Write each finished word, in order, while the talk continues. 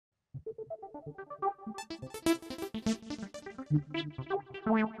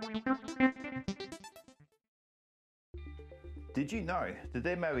Did you know that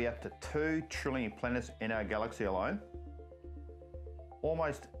there may be up to 2 trillion planets in our galaxy alone?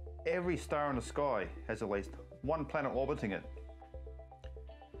 Almost every star in the sky has at least one planet orbiting it.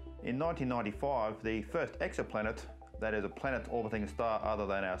 In 1995, the first exoplanet, that is a planet orbiting a star other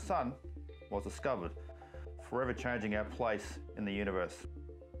than our Sun, was discovered, forever changing our place in the universe.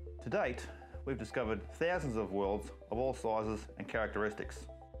 To date, we've discovered thousands of worlds of all sizes and characteristics.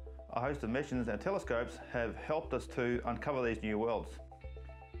 A host of missions and telescopes have helped us to uncover these new worlds.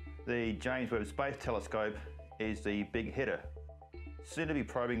 The James Webb Space Telescope is the big hitter, soon to be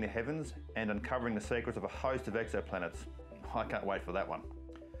probing the heavens and uncovering the secrets of a host of exoplanets. I can't wait for that one.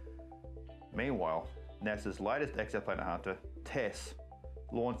 Meanwhile, NASA's latest exoplanet hunter, Tess,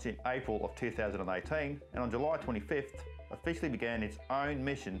 launched in April of 2018 and on July 25th officially began its own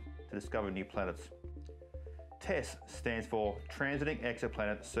mission to discover new planets. Tess stands for Transiting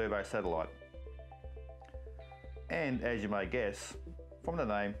Exoplanet Survey Satellite. And as you may guess, from the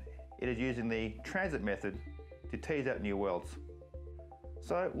name, it is using the transit method to tease out new worlds.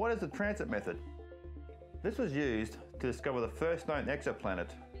 So what is the transit method? This was used to discover the first known exoplanet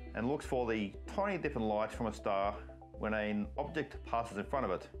and looks for the tiny dip in light from a star when an object passes in front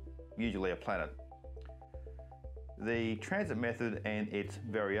of it, usually a planet. The transit method and its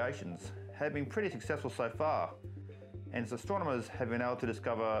variations have been pretty successful so far, and its astronomers have been able to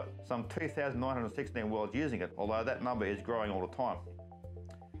discover some 2,916 worlds using it, although that number is growing all the time.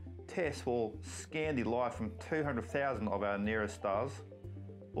 Tess will scan the light from 200,000 of our nearest stars,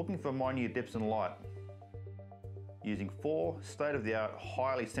 looking for minute dips in light, using 4 state-of-the-art,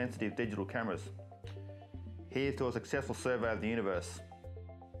 highly sensitive digital cameras. Here's to a successful survey of the universe,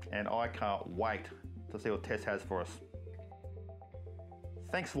 and I can't wait to see what Tess has for us.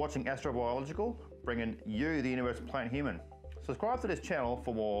 Thanks for watching Astrobiological, bringing you the universe planet human. Subscribe to this channel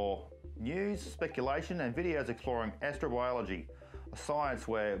for more news, speculation and videos exploring astrobiology, a science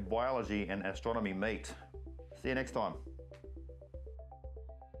where biology and astronomy meet. See you next time.